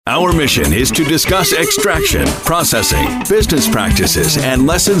Our mission is to discuss extraction, processing, business practices, and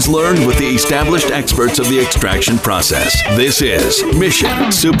lessons learned with the established experts of the extraction process. This is Mission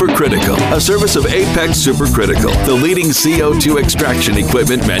Supercritical, a service of Apeks Supercritical, the leading CO2 extraction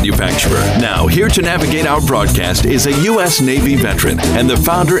equipment manufacturer. Now, here to navigate our broadcast is a U.S. Navy veteran and the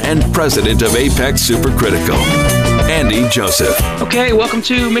founder and president of Apeks Supercritical, Andy Joeseph. Okay, welcome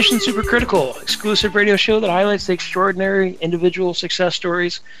to Mission Supercritical, exclusive radio show that highlights the extraordinary individual success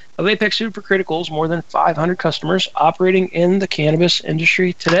stories of Apeks Supercritical's more than 500 customers operating in the cannabis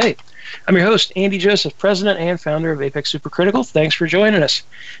industry today. I'm your host, Andy Joeseph, president and founder of Apeks Supercritical. Thanks for joining us.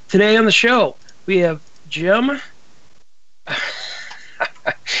 Today on the show, we have Jim.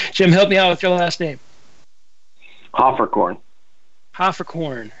 Jim, help me out with your last name. Haferkorn.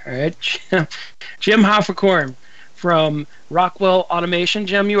 Haferkorn, all right. Jim Haferkorn from Rockwell Automation.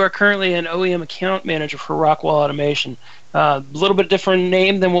 Jim, you are currently an OEM account manager for Rockwell Automation. A little bit different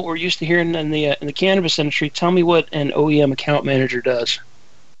name than what we're used to hearing in the cannabis industry. Tell me what an OEM account manager does.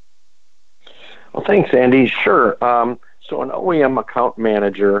 Well, thanks, Andy. Sure. So an OEM account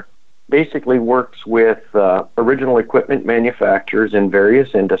manager basically works with original equipment manufacturers in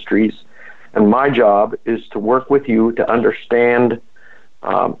various industries, and my job is to work with you to understand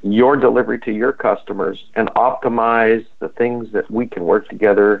your delivery to your customers and optimize the things that we can work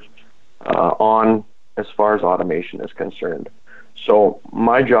together on as far as automation is concerned. So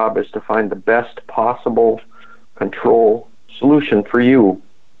my job is to find the best possible control solution for you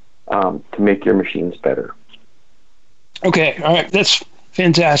to make your machines better. Okay, all right, that's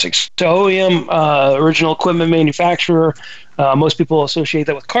fantastic. So OEM, original equipment manufacturer, most people associate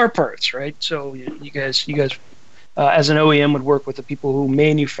that with car parts, right? So you guys as an OEM would work with the people who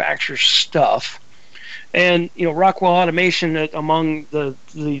manufacture stuff. And, you know, Rockwell Automation, among the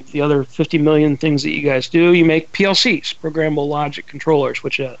other 50 million things that you guys do, you make PLCs, programmable logic controllers,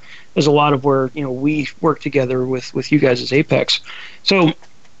 which is a lot of where, you know, we work together with you guys as Apeks. So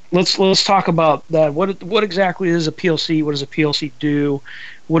let's talk about that. What exactly is a PLC? What does a PLC do?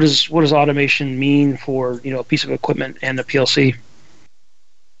 What does automation mean for, you know, a piece of equipment and a PLC?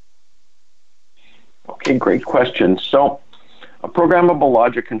 Okay, great question. So a programmable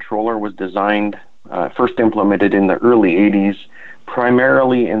logic controller was designed, first implemented in the early 80s,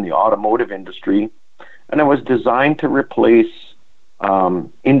 primarily in the automotive industry, and it was designed to replace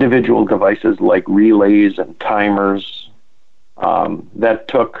individual devices like relays and timers that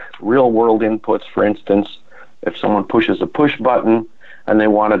took real-world inputs. For instance, if someone pushes a push button and they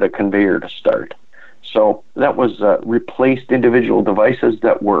wanted a conveyor to start. So that was replaced individual devices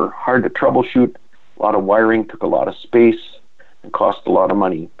that were hard to troubleshoot. A lot of wiring, took a lot of space, and cost a lot of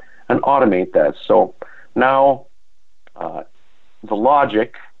money, and automate that. So now the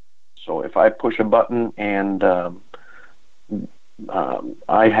logic, so if I push a button and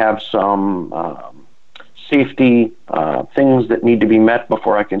I have some safety things that need to be met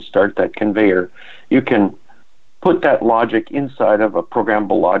before I can start that conveyor, you can put that logic inside of a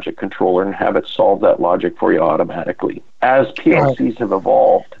programmable logic controller and have it solve that logic for you automatically. As PLCs have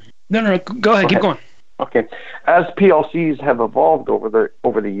evolved. No, go ahead, keep going. Okay, as PLCs have evolved over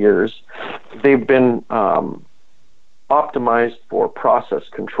the years, they've been optimized for process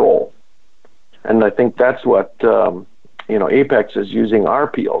control, and I think that's what Apeks is using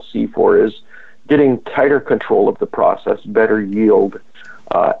our PLC for, is getting tighter control of the process, better yield,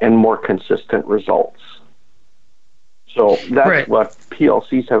 and more consistent results. So that's right. What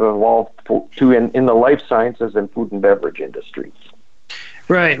PLCs have evolved to in the life sciences and food and beverage industries.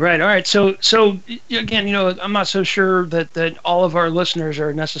 Right. All right. So again, you know, I'm not so sure that all of our listeners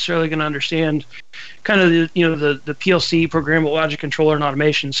are necessarily going to understand kind of the PLC, programmable logic controller, and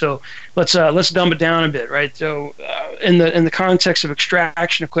automation. So let's dumb it down a bit, right? So in the context of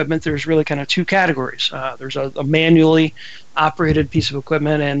extraction equipment, there's really kind of two categories. There's a manually operated piece of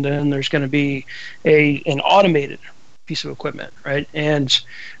equipment, and then there's going to be an automated piece of equipment, right? And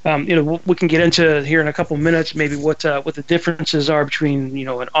we can get into here in a couple minutes maybe what the differences are between, you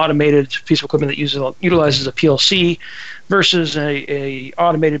know, an automated piece of equipment that utilizes a PLC versus a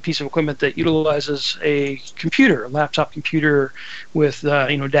automated piece of equipment that utilizes a computer, a laptop computer with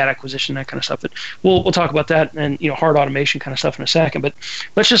data acquisition, that kind of stuff. But we'll talk about that and, you know, hard automation kind of stuff in a second. But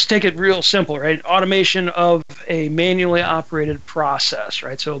let's just take it real simple, right? Automation of a manually operated process,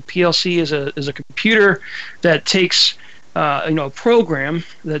 right? So PLC is a computer that takes a program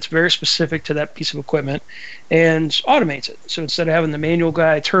that's very specific to that piece of equipment and automates it. So instead of having the manual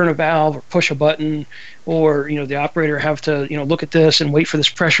guy turn a valve or push a button, or, you know, the operator have to, you know, look at this and wait for this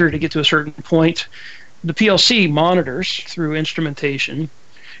pressure to get to a certain point, the PLC monitors through instrumentation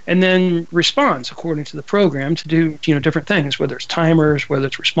and then responds according to the program to do different things, whether it's timers, whether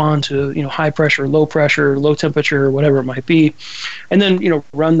it's respond to high pressure, low temperature, whatever it might be, and then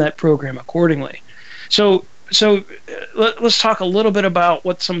run that program accordingly. So let's talk a little bit about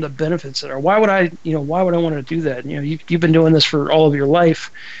what some of the benefits that are. Why would I want to do that? You've been doing this for all of your life.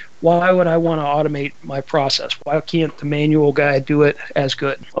 Why would I want to automate my process? Why can't the manual guy do it as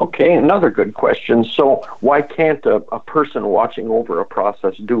good? Okay, another good question. So why can't a person watching over a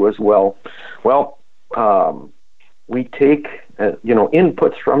process do as well? Well, we take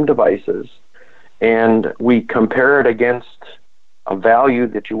inputs from devices and we compare it against a value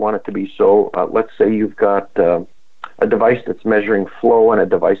that you want it to be. So let's say you've got a device that's measuring flow and a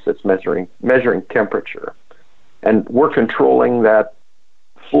device that's measuring temperature, and we're controlling that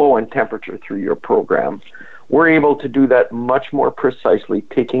flow and temperature through your program. We're able to do that much more precisely,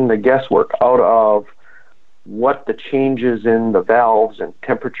 taking the guesswork out of what the changes in the valves and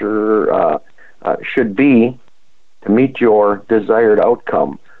temperature should be to meet your desired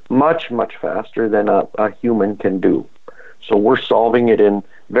outcome much, much faster than a human can do. So we're solving it in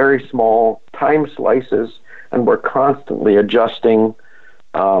very small time slices, and we're constantly adjusting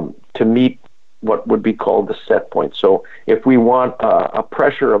to meet what would be called the set point. So if we want a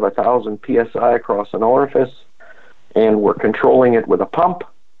pressure of 1,000 psi across an orifice, and we're controlling it with a pump,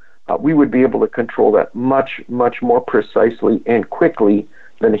 we would be able to control that much, much more precisely and quickly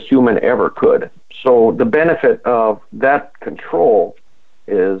than a human ever could. So the benefit of that control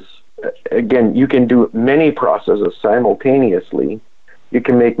is, again, you can do many processes simultaneously. You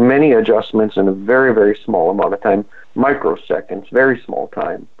can make many adjustments in a very, very small amount of time, microseconds, very small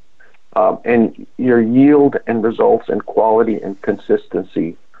time. And your yield and results and quality and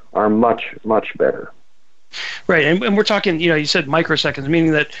consistency are much, much better. Right, and we're talking, you said microseconds,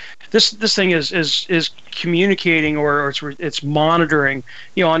 meaning that this thing is communicating or it's monitoring,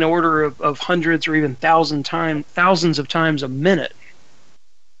 on order of hundreds or even thousands of times a minute.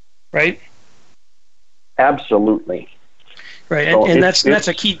 Right? Absolutely. Right, and that's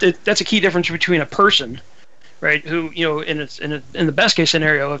a key difference between a person, right, who in the best case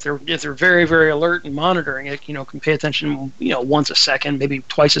scenario, if they're very, very alert and monitoring it, can pay attention once a second, maybe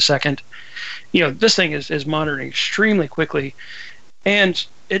twice a second. This thing is monitoring extremely quickly, and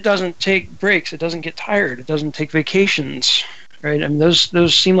it doesn't take breaks, it doesn't get tired, it doesn't take vacations, right? I mean,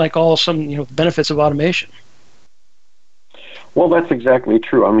 those seem like all some benefits of automation. Well, that's exactly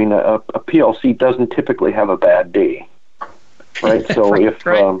true. I mean, a PLC doesn't typically have a bad day, right? So right, if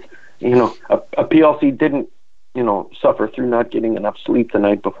right. A PLC didn't suffer through not getting enough sleep the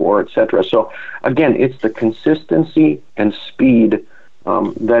night before, etc. So again, it's the consistency and speed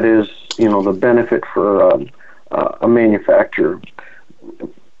that is the benefit for a manufacturer.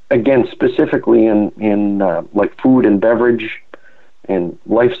 Again, specifically in like food and beverage and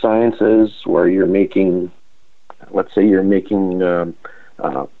life sciences, where you're making, let's say you're making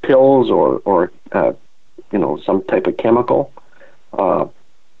pills or some type of chemical.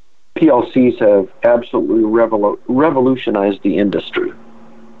 PLCs have absolutely revolutionized the industry.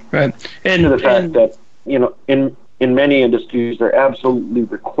 Right, and to the fact that in many industries they're absolutely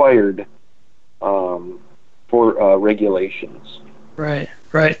required for regulations. Right.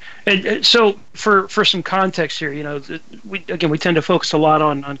 And so for some context here, we tend to focus a lot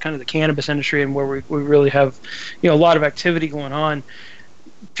on kind of the cannabis industry and where we really have a lot of activity going on.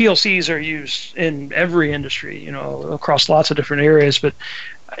 PLCs are used in every industry, across lots of different areas. But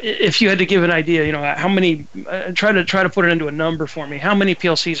if you had to give an idea, how many, try to put it into a number for me. How many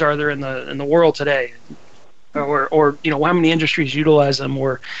PLCs are there in the world today, or how many industries utilize them,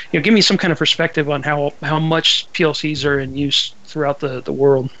 or give me some kind of perspective on how much PLCs are in use throughout the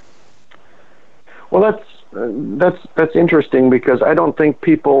world. Well, that's interesting, because I don't think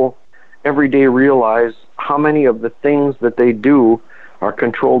people every day realize how many of the things that they do are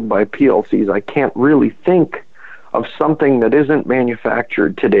controlled by PLCs. I can't really think of something that isn't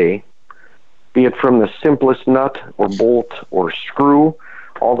manufactured today, be it from the simplest nut or bolt or screw,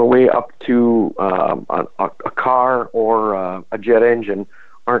 all the way up to a car or a jet engine,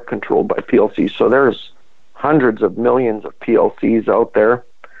 aren't controlled by PLCs. So there's hundreds of millions of PLCs out there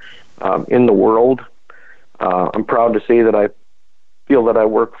in the world. I'm proud to say that I feel that I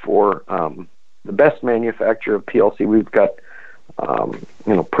work for the best manufacturer of PLC. We've got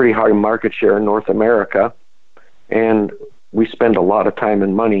pretty high market share in North America, and we spend a lot of time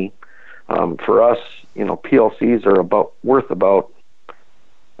and money. For us, PLCs are worth about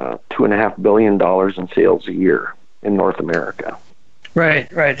 $2.5 billion in sales a year in North America. Right,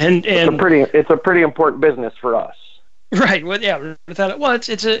 and it's a pretty important business for us. Right. Well, yeah. Without it, well,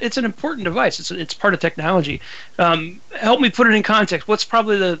 it's an important device. It's part of technology. Help me put it in context. What's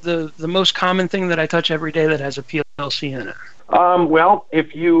probably the most common thing that I touch every day that has a PLC in it? Well,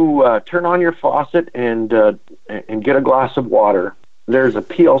 if you turn on your faucet and get a glass of water, there's a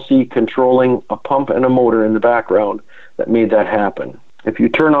PLC controlling a pump and a motor in the background that made that happen. If you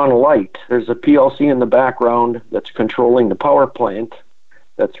turn on a light, there's a PLC in the background that's controlling the power plant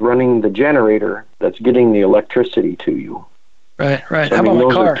that's running the generator that's getting the electricity to you. Right. So, How about my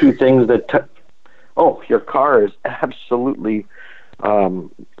car? Those are two things that... your car is absolutely...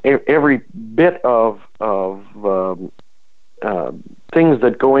 every bit of things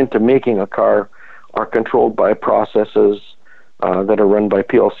that go into making a car are controlled by processes that are run by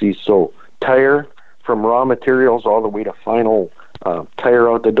PLCs. So tire, from raw materials all the way to final tire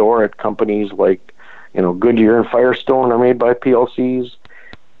out the door at companies like Goodyear and Firestone are made by PLCs.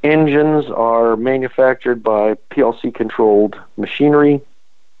 Engines are manufactured by PLC-controlled machinery.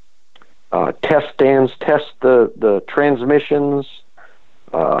 Test stands test the transmissions.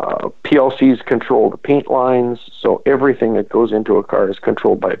 PLCs control the paint lines, so everything that goes into a car is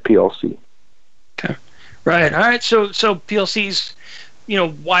controlled by a PLC. Okay, right. All right. So PLCs,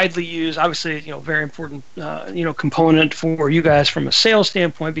 widely used. Obviously, very important, component for you guys from a sales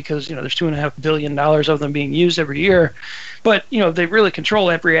standpoint because there's $2.5 billion of them being used every year, but they really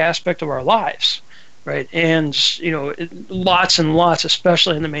control every aspect of our lives. Right, and lots and lots,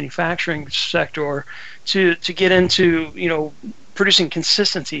 especially in the manufacturing sector, to get into producing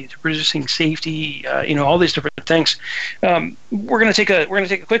consistency, to producing safety, all these different things. We're gonna take a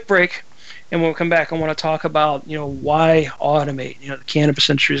quick break, and when we come back, I want to talk about why automate. The cannabis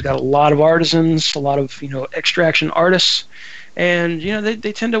industry's got a lot of artisans, a lot of extraction artists, and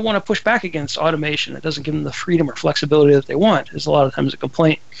they tend to want to push back against automation. It doesn't give them the freedom or flexibility that they want. Is a lot of times a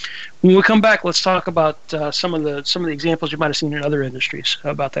complaint. When we come back, let's talk about some of the examples you might have seen in other industries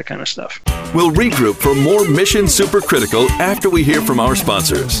about that kind of stuff. We'll regroup for more Mission Supercritical after we hear from our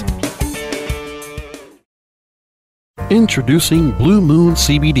sponsors. Introducing Blue Moon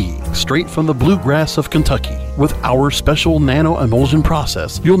CBD, straight from the bluegrass of Kentucky. With our special nano-emulsion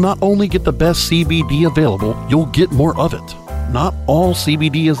process, you'll not only get the best CBD available, you'll get more of it. Not all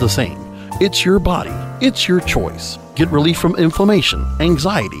CBD is the same. It's your body. It's your choice. Get relief from inflammation,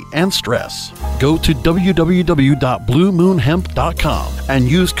 anxiety, and stress. Go to www.bluemoonhemp.com and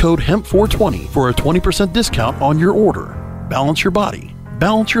use code HEMP420 for a 20% discount on your order. Balance your body.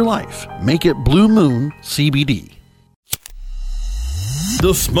 Balance your life. Make it Blue Moon CBD.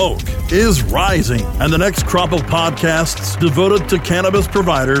 The smoke is rising, and the next crop of podcasts devoted to cannabis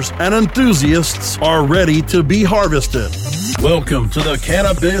providers and enthusiasts are ready to be harvested. Welcome to the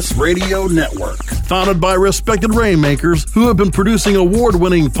Cannabis Radio Network, founded by respected rainmakers who have been producing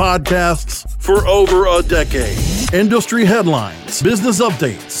award-winning podcasts for over a decade. Industry headlines, business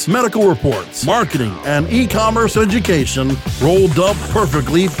updates, medical reports, marketing, and e-commerce education rolled up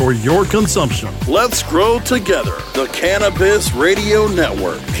perfectly for your consumption. Let's grow together. The Cannabis Radio Network.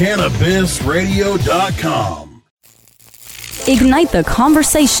 CannabisRadio.com. Ignite the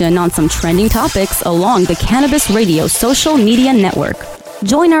conversation on some trending topics along the Cannabis Radio social media network.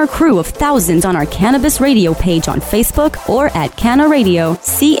 Join our crew of thousands on our Cannabis Radio page on Facebook or at Canna Radio,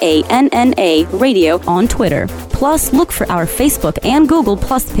 CANNA Radio on Twitter. Plus, look for our Facebook and Google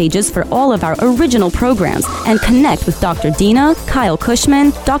Plus pages for all of our original programs and connect with Dr. Dina, Kyle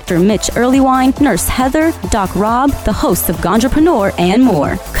Cushman, Dr. Mitch Earlywine, Nurse Heather, Doc Rob, the hosts of Ganjapreneur, and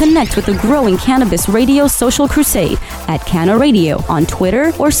more. Connect with the growing Cannabis Radio social crusade at Canna Radio on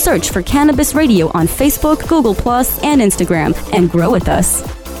Twitter or search for Cannabis Radio on Facebook, Google Plus, and Instagram and grow with us.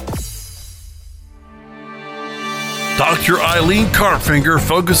 Dr. Eileen Carpfinger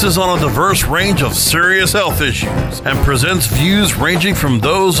focuses on a diverse range of serious health issues and presents views ranging from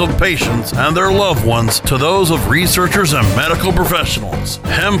those of patients and their loved ones to those of researchers and medical professionals.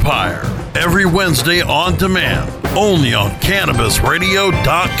 Hempire, every Wednesday on demand, only on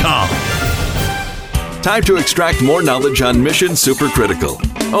CannabisRadio.com. Time to extract more knowledge on Mission Supercritical,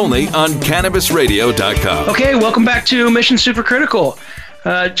 only on CannabisRadio.com. Okay, welcome back to Mission Supercritical.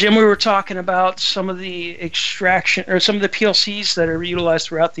 Jim, we were talking about some of the extraction or some of the PLCs that are utilized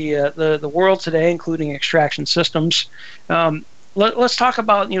throughout the world today, including extraction systems. Let's talk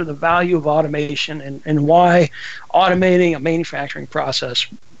about the value of automation and why automating a manufacturing process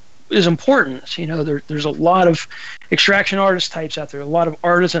is important. There's a lot of extraction artist types out there, a lot of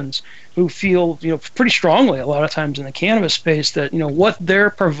artisans who feel pretty strongly a lot of times in the cannabis space that what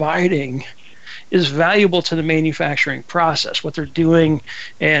they're providing is valuable to the manufacturing process, what they're doing,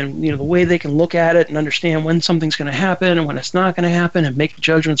 and the way they can look at it and understand when something's going to happen and when it's not going to happen and make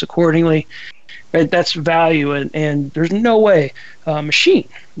judgments accordingly. right? That's value, and there's no way a machine,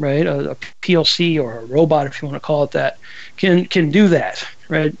 right, a PLC or a robot, if you want to call it that, can do that,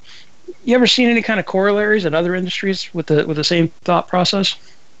 right? You ever seen any kind of corollaries in other industries with the same thought process?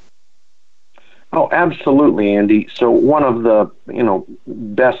 Oh, absolutely, Andy. So one of the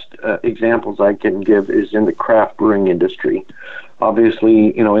best examples I can give is in the craft brewing industry. Obviously,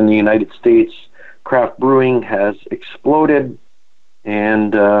 in the United States, craft brewing has exploded,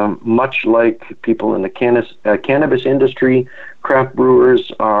 and much like people in the cannabis industry, craft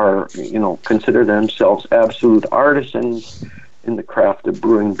brewers are consider themselves absolute artisans in the craft of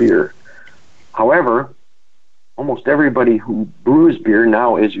brewing beer. However, almost everybody who brews beer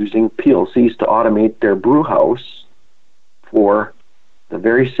now is using PLCs to automate their brew house for the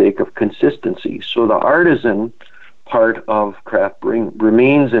very sake of consistency. So the artisan part of craft brewing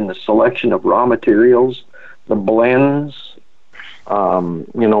remains in the selection of raw materials, the blends,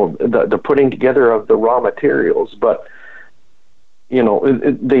 the putting together of the raw materials. But,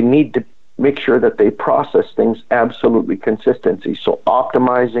 they need to make sure that they process things absolutely consistency. So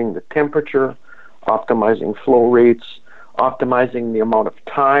optimizing the temperature, optimizing flow rates, optimizing the amount of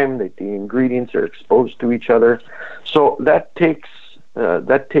time that the ingredients are exposed to each other. So that takes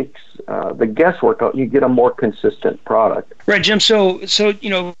the guesswork out. You get a more consistent product. Right, Jim. So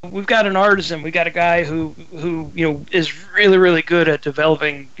we've got an artisan. We've got a guy who is really, really good at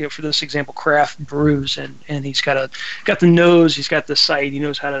developing, for this example, craft brews, and he's got the nose, he's got the sight, he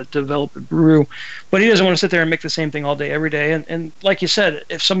knows how to develop a brew, but he doesn't want to sit there and make the same thing all day, every day. And like you said,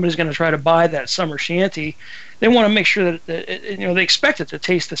 if somebody's going to try to buy that summer shanty, they want to make sure that they expect it to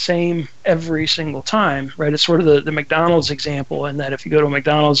taste the same every single time, right? It's sort of the McDonald's example, in that if you go to a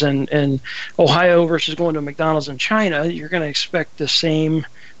McDonald's in Ohio versus going to a McDonald's in China, you're going to expect the same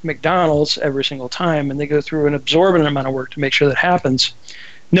McDonald's every single time, and they go through an absorbent amount of work to make sure that happens.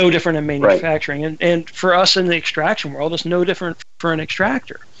 No different in manufacturing, right. And for us in the extraction world, it's no different for an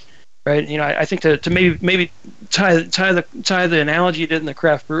extractor, right? I think to maybe tie the analogy you did in the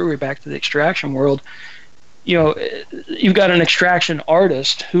craft brewery back to the extraction world. You've got an extraction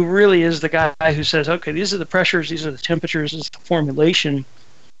artist who really is the guy who says, okay, these are the pressures, these are the temperatures, this is the formulation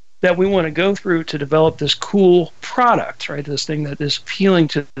that we want to go through to develop this cool product, right? This thing that is appealing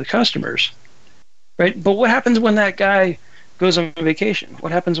to the customers, right? But what happens when that guy goes on vacation?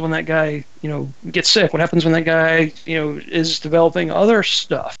 What happens when that guy, gets sick? What happens when that guy, is developing other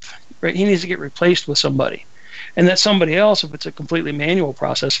stuff, right? He needs to get replaced with somebody. And that somebody else, if it's a completely manual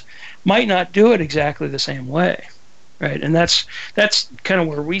process, might not do it exactly the same way, right? And that's kind of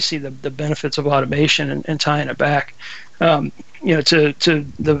where we see the benefits of automation and tying it back, to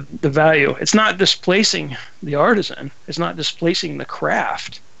the value. It's not displacing the artisan. It's not displacing the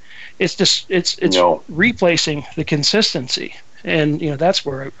craft. It's replacing the consistency, and that's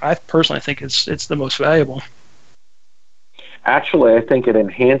where I personally think it's the most valuable. Actually, I think it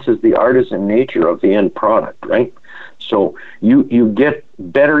enhances the artisan nature of the end product, right? So you get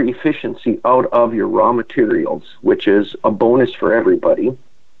better efficiency out of your raw materials, which is a bonus for everybody,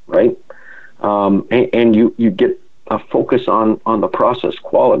 right? And you get a focus on the process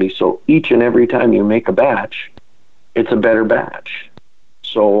quality. So each and every time you make a batch, it's a better batch.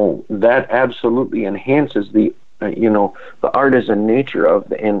 So that absolutely enhances the artisan nature of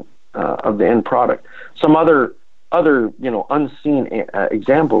the end product. Some other unseen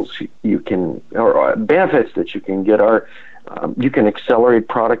examples you can, or benefits that you can get are, you can accelerate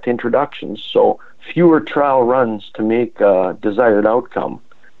product introductions. So fewer trial runs to make a desired outcome,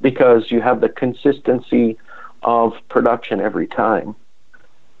 because you have the consistency of production every time.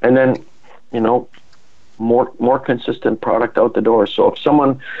 And then, more consistent product out the door. So if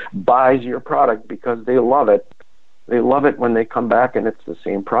someone buys your product because they love it when they come back and it's the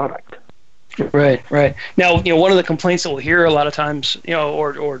same product. Right. Now, one of the complaints that we'll hear a lot of times,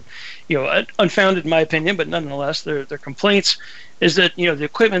 or unfounded in my opinion, but nonetheless, they're complaints, is that the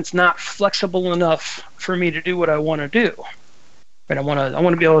equipment's not flexible enough for me to do what I want to do. Right? I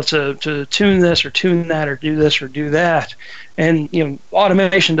want to be able to tune this or tune that or do this or do that, and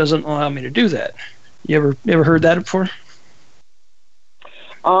automation doesn't allow me to do that. You ever heard that before?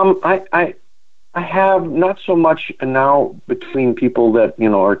 I have not so much now between people that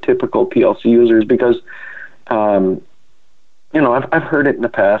are typical PLC users, because I've heard it in the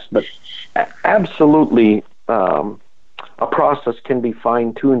past, but absolutely a process can be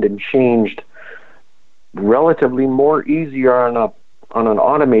fine-tuned and changed relatively more easier on an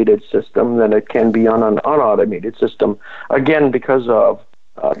automated system than it can be on an unautomated system. Again, because of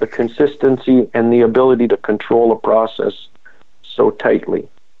the consistency and the ability to control a process so tightly.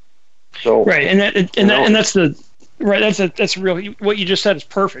 So right, and that's the Right, that's real. What you just said is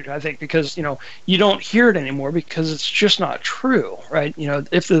perfect, I think, because you don't hear it anymore because it's just not true, right?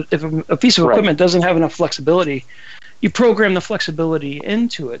 If a piece of equipment doesn't have enough flexibility, you program the flexibility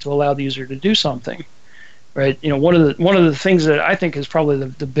into it to allow the user to do something, right? One of the things that I think is probably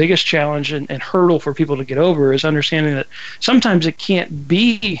the biggest challenge and hurdle for people to get over is understanding that sometimes it can't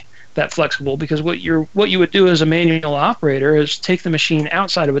be that flexible, because what you would do as a manual operator is take the machine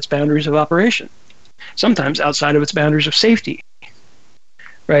outside of its boundaries of operation, sometimes outside of its boundaries of safety,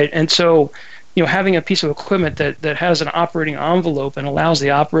 right? And so, having a piece of equipment that has an operating envelope and allows the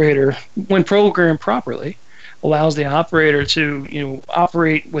operator, when programmed properly, allows the operator to,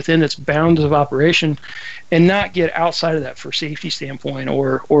 operate within its bounds of operation and not get outside of that for safety standpoint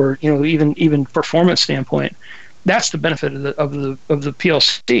or even performance standpoint. That's the benefit of the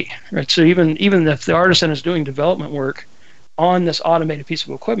PLC, right? So even if the artisan is doing development work on this automated piece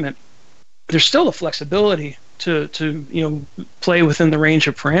of equipment, there's still the flexibility to play within the range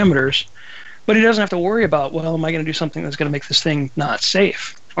of parameters, but he doesn't have to worry about, well, am I going to do something that's going to make this thing not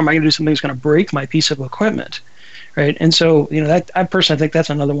safe, or am I going to do something that's going to break my piece of equipment, right? And so I personally think that's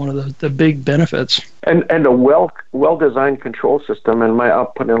another one of the big benefits. And a well designed control system, and I'll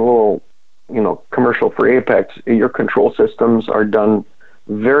put in a little commercial for Apeks. Your control systems are done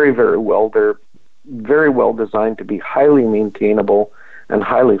very, very well. They're very well designed to be highly maintainable and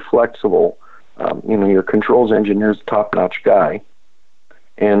highly flexible. Your controls engineer is a top-notch guy,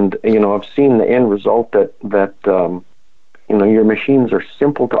 and I've seen the end result that your machines are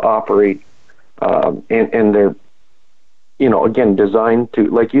simple to operate, and they're again designed to,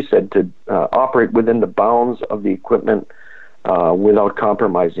 like you said, to operate within the bounds of the equipment without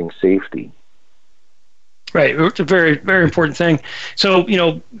compromising safety. Right, it's a very, very important thing. So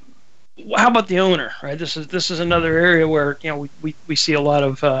how about the owner, right? This is another area where we see a lot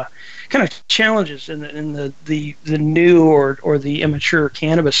of kind of challenges in the new or the immature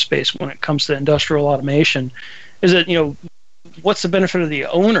cannabis space when it comes to industrial automation. Is that what's the benefit of the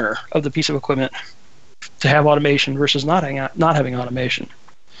owner of the piece of equipment to have automation versus not having automation?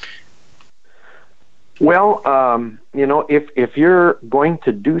 Well, if you're going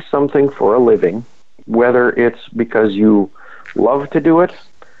to do something for a living, whether it's because you love to do it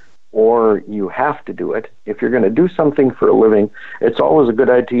or you have to do it, if you're going to do something for a living, it's always a good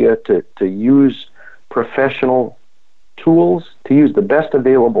idea to use professional tools, to use the best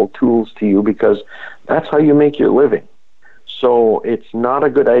available tools to you, because that's how you make your living. So it's not a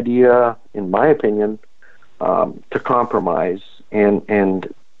good idea, in my opinion, to compromise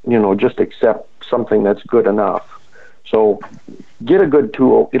and just accept something that's good enough. So get a good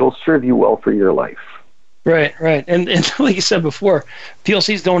tool. It'll serve you well for your life. Right. And like you said before,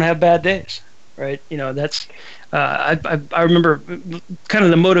 PLCs don't have bad days, right? That's I remember kind of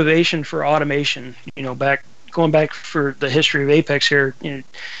the motivation for automation, going back for the history of Apeks here.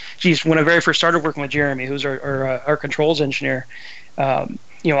 When I very first started working with Jeremy, who's our controls engineer, I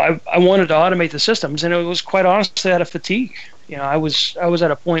wanted to automate the systems, and it was quite honestly out of fatigue. I was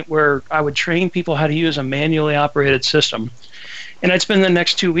at a point where I would train people how to use a manually operated system, and I'd spend the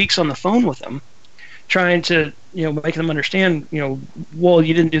next 2 weeks on the phone with them, trying to make them understand, well,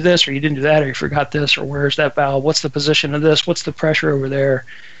 you didn't do this, or you didn't do that, or you forgot this, or where's that valve? What's the position of this? What's the pressure over there?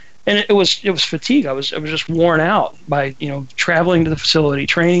 And it was fatigue. I was just worn out by traveling to the facility,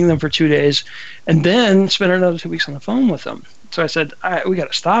 training them for 2 days, and then spending another 2 weeks on the phone with them. So I said, we got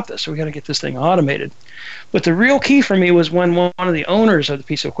to stop this. We got to get this thing automated. But the real key for me was when one of the owners of the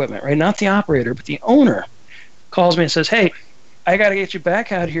piece of equipment, right, not the operator, but the owner, calls me and says, "Hey, I got to get you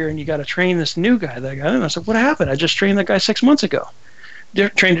back out here, and you got to train this new guy that I got." And I said, "What happened? I just trained that guy 6 months ago.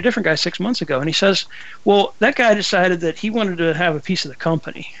 Trained a different guy 6 months ago." And he says, "Well, that guy decided that he wanted to have a piece of the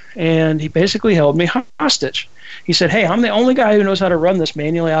company, and he basically held me hostage. He said, 'Hey, I'm the only guy who knows how to run this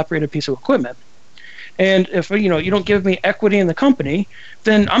manually operated piece of equipment, and if you don't give me equity in the company,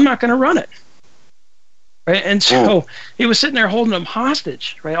 then I'm not going to run it.'" Right? And so he was sitting there holding him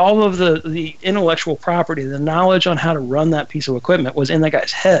hostage, right? All of the intellectual property, the knowledge on how to run that piece of equipment was in that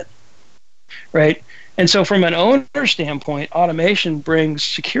guy's head, right? And so from an owner standpoint, automation brings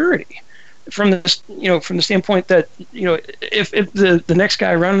security from this, from the standpoint that, if the next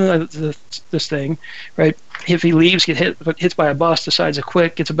guy running this thing, right, if he leaves, hits by a bus, decides to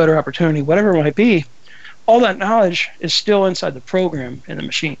quit, gets a better opportunity, whatever it might be, all that knowledge is still inside the program in the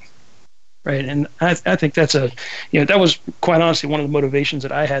machine. Right, and I think that's that was quite honestly one of the motivations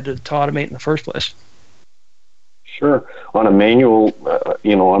that I had to automate in the first place. Sure, on a manual,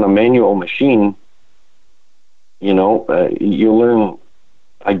 machine, you learn,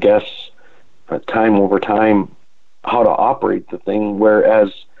 I guess, time over time how to operate the thing.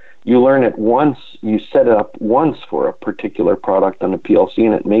 Whereas, you learn it once, you set it up once for a particular product on the PLC,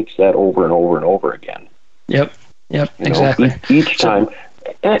 and it makes that over and over and over again. Yep, exactly. Each time.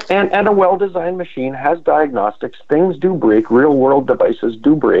 And a well-designed machine has diagnostics. Things do break. Real-world devices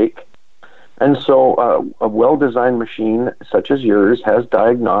do break. And so a well-designed machine such as yours has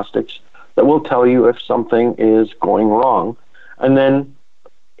diagnostics that will tell you if something is going wrong. And then,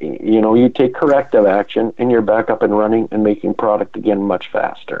 you take corrective action, and you're back up and running and making product again much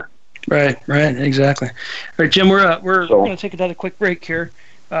faster. Right, exactly. All right, Jim, we're going to take another quick break here.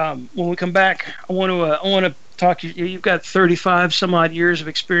 When we come back, I want to talk. You've got 35 some odd years of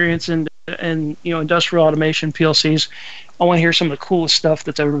experience in industrial automation PLCs. I want to hear some of the coolest stuff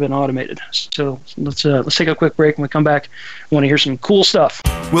that's ever been automated. So let's take a quick break. When we come back, I want to hear some cool stuff.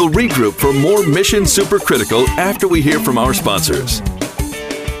 We'll regroup for more Mission Supercritical after we hear from our sponsors.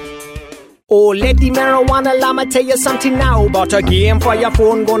 Oh, let the marijuana llama tell you something now about a game for your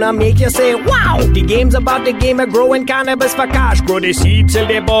phone gonna make you say, wow! The game's about the gamer growing cannabis for cash. Grow the seed, sell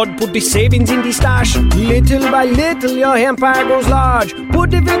the bud, put the savings in the stash. Little by little, your empire grows large.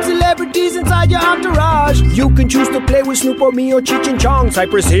 Put the big celebrities inside your entourage. You can choose to play with Snoop or me or Cheech and Chong.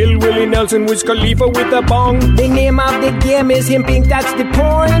 Cypress Hill, Willie Nelson, Wiz Khalifa with a bong. The name of the game is Hemp Inc., that's the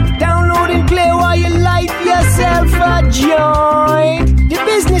point. Download and play while you light yourself a joint. The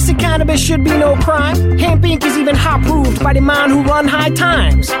business of cannabis should be no crime. Hemp Inc. is even hot-proofed by the man who run High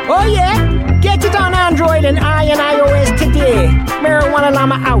Times. Oh yeah? Get it on Android and iOS today. Marijuana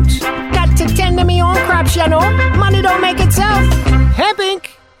llama out. Got to tend to me own crops, Money don't make itself. Hemp Inc.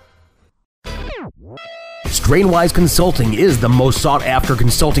 Strainwise Consulting is the most sought-after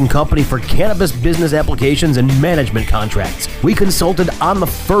consulting company for cannabis business applications and management contracts. We consulted on the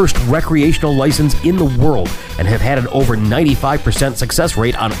first recreational license in the world and have had an over 95% success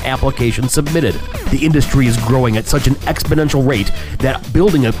rate on applications submitted. The industry is growing at such an exponential rate that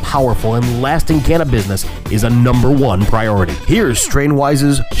building a powerful and lasting cannabis business is a #1 priority. Here's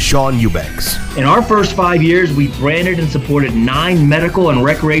Strainwise's Sean Eubanks. In our first 5 years, we branded and supported 9 medical and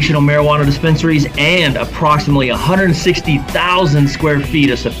recreational marijuana dispensaries and approximately 160,000 square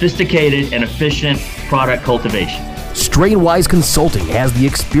feet of sophisticated and efficient product cultivation. Strainwise Consulting has the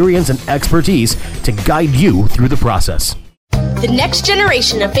experience and expertise to guide you through the process. The next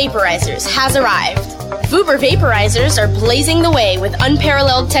generation of vaporizers has arrived. Vuber vaporizers are blazing the way with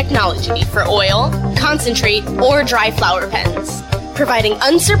unparalleled technology for oil, concentrate, or dry flower pens. Providing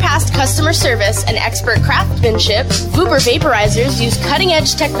unsurpassed customer service and expert craftsmanship, Vuber vaporizers use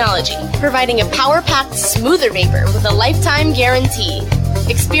cutting-edge technology, providing a power-packed, smoother vapor with a lifetime guarantee.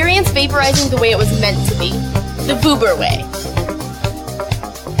 Experience vaporizing the way it was meant to be. The Vuber way.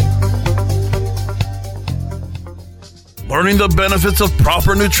 Learning the benefits of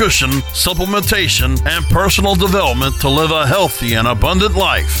proper nutrition, supplementation, and personal development to live a healthy and abundant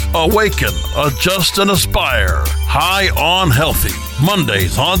life. Awaken, adjust, and aspire. High on Healthy.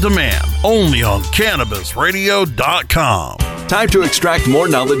 Mondays on demand. Only on CannabisRadio.com. Time to extract more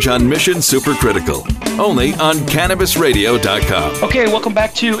knowledge on Mission Supercritical. Only on CannabisRadio.com. Okay, welcome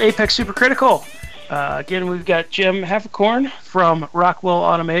back to Apeks Supercritical. Again, we've got Jim Haferkorn from Rockwell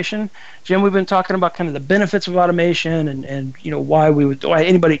Automation. Jim, we've been talking about kind of the benefits of automation and why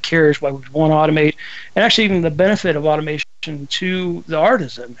anybody cares, why we want to automate, and actually even the benefit of automation to the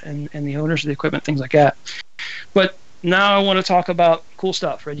artisan and the owners of the equipment, things like that. But now I want to talk about cool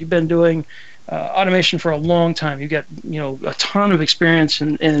stuff, right? You've been doing automation for a long time. You've got a ton of experience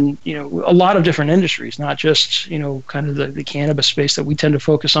in a lot of different industries, not just kind of the cannabis space that we tend to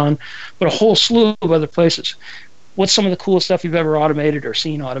focus on, but a whole slew of other places. What's some of the coolest stuff you've ever automated or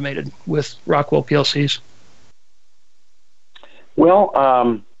seen automated with Rockwell PLCs? Well,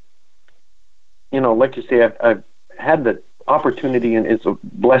 like you say, I've had the opportunity, and it's a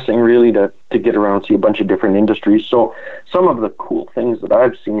blessing really to get around and see a bunch of different industries. So some of the cool things that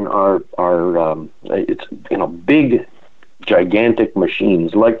I've seen are it's big, gigantic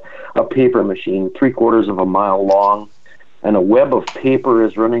machines, like a paper machine 3/4 of a mile long, and a web of paper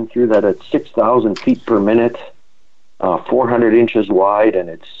is running through that at 6,000 feet per minute, 400 inches wide, and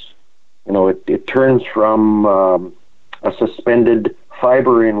it's it turns from a suspended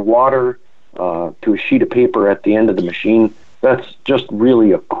fiber in water to a sheet of paper at the end of the machine. That's just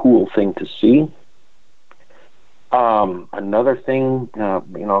really a cool thing to see. Another thing,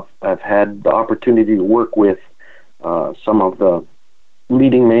 I've had the opportunity to work with some of the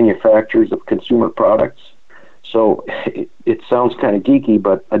leading manufacturers of consumer products. So it sounds kind of geeky,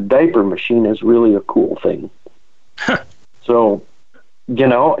 but a diaper machine is really a cool thing. So,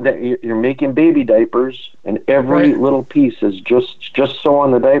 that you're making baby diapers, and every little piece is just so on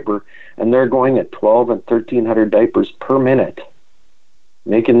the diaper, and they're going at 12 and 1,300 diapers per minute.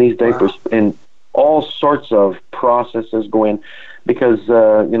 making these diapers, and all sorts of processes go in. Because,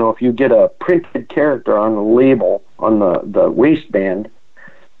 if you get a printed character on the label, on the waistband,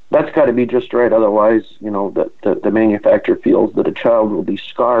 that's got to be just right. Otherwise, the manufacturer feels that a child will be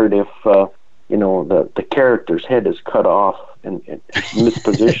scarred if, the character's head is cut off and it's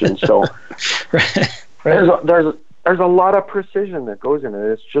mispositioned. So there's a lot of precision that goes in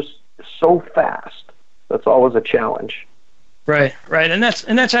it. It's just so fast. That's always a challenge. Right. And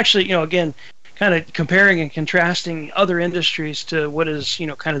that's actually, again, kind of comparing and contrasting other industries to what is,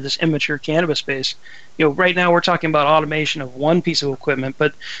 kind of this immature cannabis space. Right now we're talking about automation of one piece of equipment,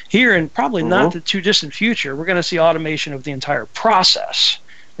 but here and probably not the too distant future, we're going to see automation of the entire process,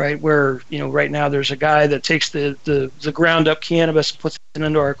 right? Where, right now there's a guy that takes the ground up cannabis, puts it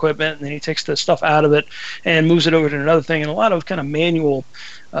into our equipment, and then he takes the stuff out of it and moves it over to another thing, and a lot of kind of manual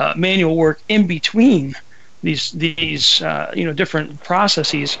work in between these different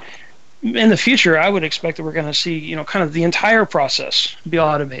processes. In the future, I would expect that we're going to see, kind of the entire process be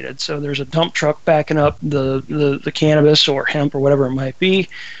automated. So there's a dump truck backing up the cannabis or hemp or whatever it might be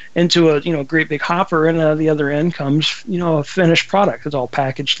into a great big hopper, and out of the other end comes, a finished product. It's all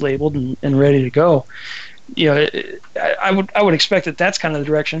packaged, labeled, and ready to go. I would expect that that's kind of the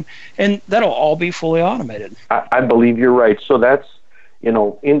direction, and that'll all be fully automated. I believe you're right. So that's,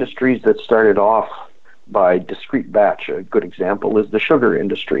 industries that started off by discrete batch. A good example is the sugar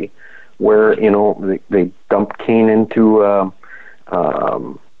industry, where they dumped cane into a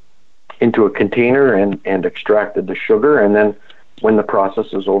container and extracted the sugar, and then when the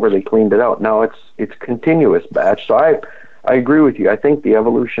process is over, they cleaned it out. Now it's continuous batch. So I agree with you. I think the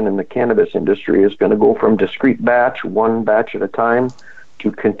evolution in the cannabis industry is going to go from discrete batch, one batch at a time,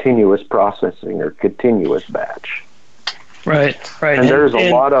 to continuous processing or continuous batch. Right. And there's a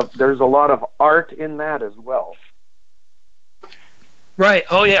lot of art in that as well. Right.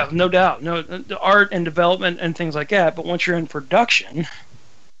 Oh yeah, no doubt. No, the art and development and things like that. But once you're in production,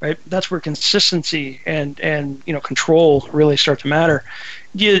 right, that's where consistency and control really start to matter.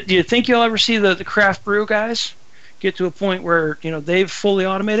 Do you think you'll ever see the craft brew guys get to a point where they've fully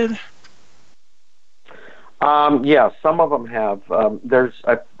automated? Yeah, some of them have.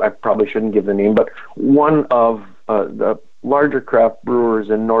 I probably shouldn't give the name, but one of the larger craft brewers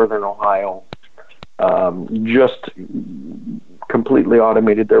in northern Ohio just completely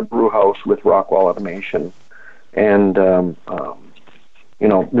automated their brew house with Rockwell Automation, and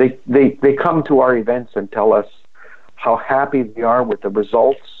they come to our events and tell us how happy they are with the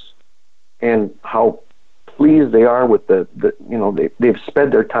results and how pleased they are with they've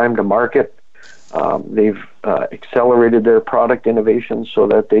sped their time to market. They've accelerated their product innovation so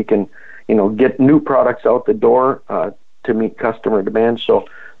that they can get new products out the door to meet customer demand. So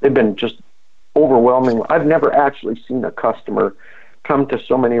they've been just overwhelming. I've never actually seen a customer come to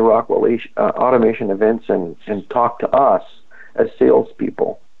so many Rockwell Automation events and talk to us as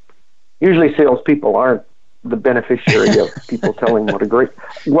salespeople. Usually salespeople aren't the beneficiary of people telling what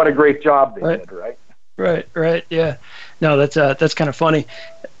a great job they did, right? Right. Yeah. No, that's kind of funny.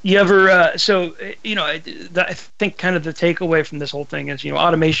 You ever I think kind of the takeaway from this whole thing is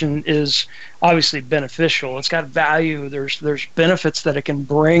automation is obviously beneficial. It's got value. There's benefits that it can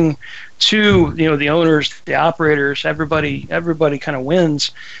bring to the owners, the operators, everybody kind of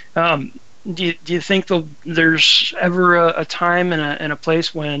wins. Do you think there's ever a time and a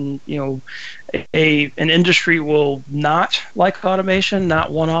place when an industry will not like automation,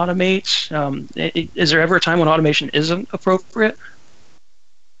 not want to automate? Is there ever a time when automation isn't appropriate?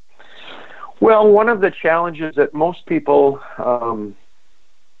 Well, one of the challenges that most people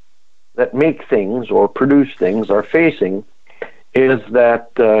that make things or produce things are facing is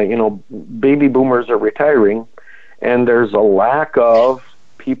that baby boomers are retiring, and there's a lack of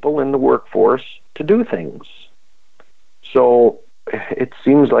people in the workforce to do things. So it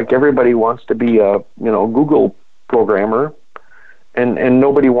seems like everybody wants to be a Google programmer, and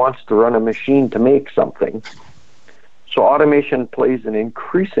nobody wants to run a machine to make something. So automation plays an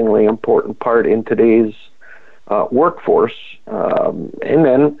increasingly important part in today's workforce, and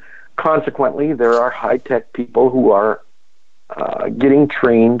then consequently there are high-tech people who are getting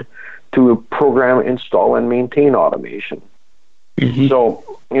trained to program, install, and maintain automation. Mm-hmm.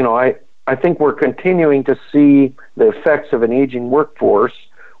 So, I think we're continuing to see the effects of an aging workforce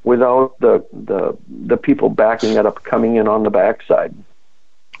without the people backing it up, coming in on the backside.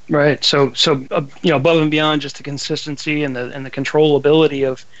 Right. So above and beyond just the consistency and the controllability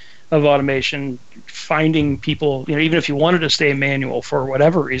of automation, finding people, even if you wanted to stay manual for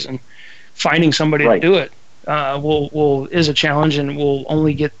whatever reason, finding somebody to do it is a challenge, and will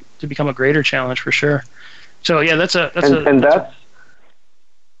only get to become a greater challenge for sure. So yeah,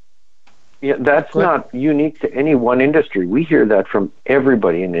 Yeah, that's not unique to any one industry. We hear that from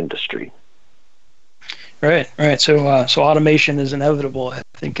everybody in industry. Right. So automation is inevitable. I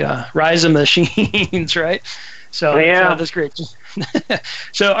think rise of machines, right? So that's great.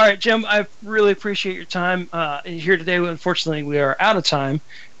 So, all right, Jim, I really appreciate your time here today. Unfortunately, we are out of time.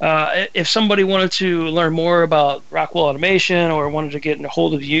 If somebody wanted to learn more about Rockwell Automation or wanted to get a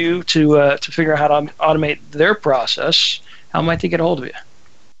hold of you to figure out how to automate their process, how might they get a hold of you?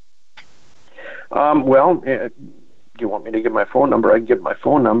 Do you want me to give my phone number? I can give my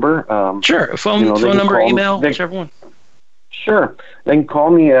phone number. Sure. Phone number, email, whichever one. Sure. They can call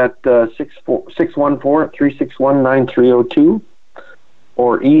me at 614-361-9302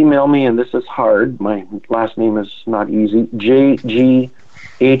 or email me, and this is hard. My last name is not easy,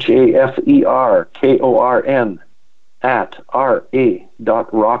 JGHAFERKORN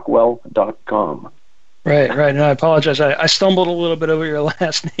 @ra.rockwell.com. Right. And I apologize. I stumbled a little bit over your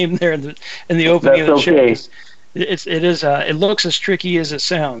last name there in the opening of the show. It looks as tricky as it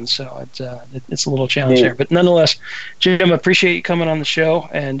sounds, so it's a little challenge there. But nonetheless, Jim, I appreciate you coming on the show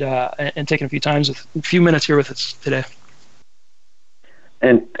and taking a few minutes here with us today.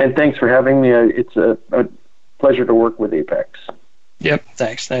 And thanks for having me. It's a pleasure to work with Apeks. Yep,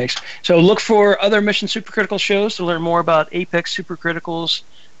 thanks. So look for other Mission Supercritical shows to learn more about Apeks Supercritical's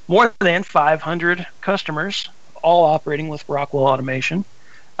more than 500 customers, all operating with Rockwell Automation,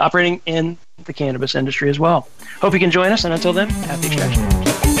 operating in the cannabis industry as well. Hope you can join us, and until then, happy extraction.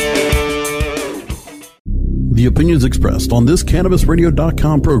 The opinions expressed on this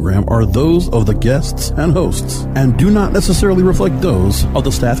CannabisRadio.com program are those of the guests and hosts and do not necessarily reflect those of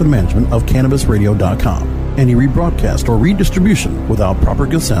the staff and management of CannabisRadio.com. Any rebroadcast or redistribution without proper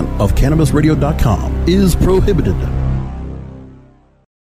consent of CannabisRadio.com is prohibited.